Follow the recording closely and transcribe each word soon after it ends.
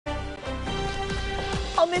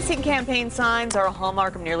Well, missing campaign signs are a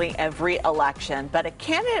hallmark of nearly every election, but a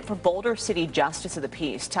candidate for Boulder City Justice of the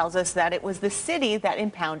Peace tells us that it was the city that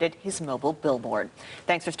impounded his mobile billboard.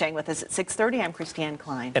 Thanks for staying with us at 6:30. I'm Christiane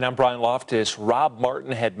Klein. And I'm Brian Loftus. Rob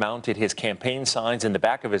Martin had mounted his campaign signs in the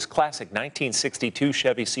back of his classic 1962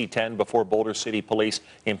 Chevy C10 before Boulder City Police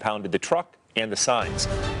impounded the truck and the signs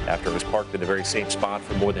after it was parked in the very same spot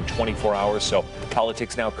for more than 24 hours. So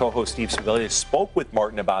Politics Now co-host Steve Sebelius spoke with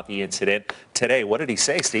Martin about the incident today. What did he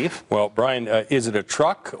say, Steve? Well, Brian, is it a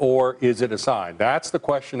truck or is it a sign? That's the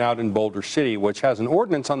question out in Boulder City, which has an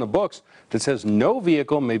ordinance on the books that says no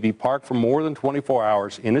vehicle may be parked for more than 24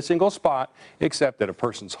 hours in a single spot except at a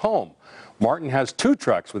person's home. Martin has two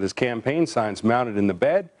trucks with his campaign signs mounted in the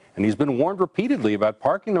bed, and he's been warned repeatedly about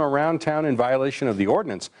parking them around town in violation of the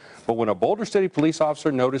ordinance. But when a Boulder City police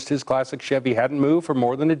officer noticed his classic Chevy hadn't moved for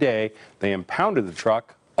more than a day, they impounded the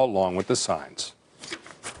truck along with the signs.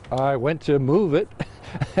 I went to move it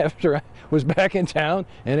after I was back in town,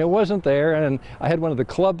 and it wasn't there, and I had one of the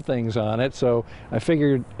club things on it, so I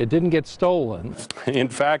figured it didn't get stolen. In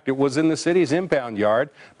fact, it was in the city's impound yard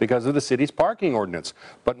because of the city's parking ordinance.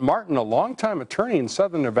 But Martin, a longtime attorney in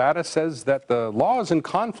southern Nevada, says that the law is in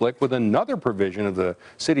conflict with another provision of the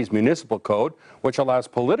city's municipal code, which allows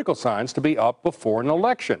political signs to be up before an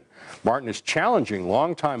election. Martin is challenging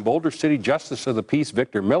longtime Boulder City Justice of the Peace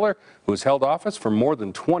Victor Miller, who has held office for more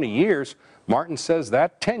than 20 years. Martin says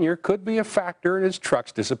that tenure could be a factor in his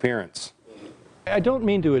truck's disappearance. I don't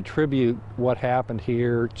mean to attribute what happened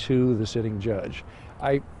here to the sitting judge.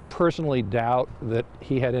 I personally doubt that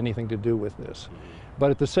he had anything to do with this. But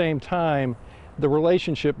at the same time, the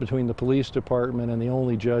relationship between the police department and the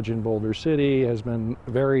only judge in Boulder City has been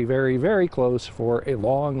very, very, very close for a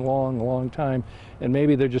long time. And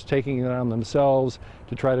maybe they're just taking it on themselves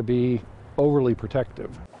to try to be overly protective.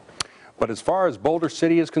 But as far as Boulder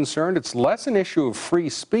City is concerned, it's less an issue of free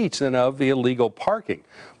speech than of the illegal parking.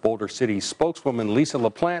 Boulder City spokeswoman Lisa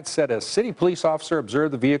LaPlante said a city police officer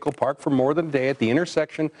observed the vehicle parked for more than a day at the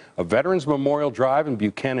intersection of Veterans Memorial Drive and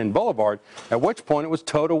Buchanan Boulevard, at which point it was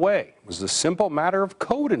towed away. It was a simple matter of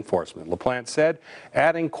code enforcement, LaPlante said,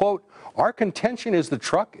 adding, quote, "Our contention is the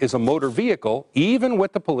truck is a motor vehicle, even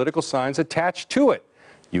with the political signs attached to it.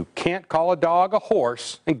 You can't call a dog a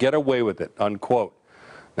horse and get away with it," unquote.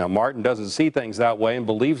 Now, Martin doesn't see things that way and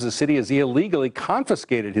believes the city has illegally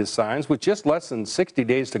confiscated his signs with just less than 60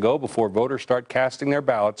 days to go before voters start casting their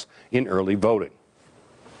ballots in early voting.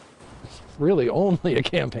 It's really only a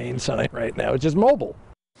campaign sign right now. It's just mobile.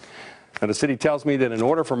 Now, the city tells me that in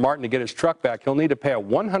order for Martin to get his truck back, he'll need to pay a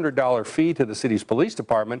 $100 fee to the city's police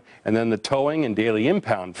department and then the towing and daily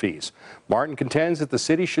impound fees. Martin contends that the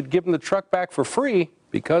city should give him the truck back for free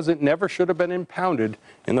because it never should have been impounded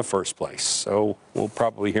in the first place. So we'll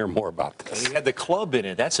probably hear more about this. He had the club in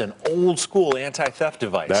it. That's an old school anti-theft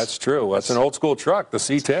device. That's true. That's an old school truck, the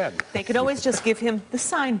C10. They could always just give him the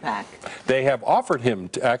sign back. They have offered him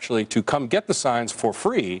to come get the signs for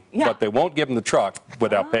free, but they won't give him the truck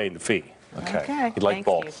without paying the fee. Okay. He'd like Thanks,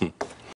 both. Steve.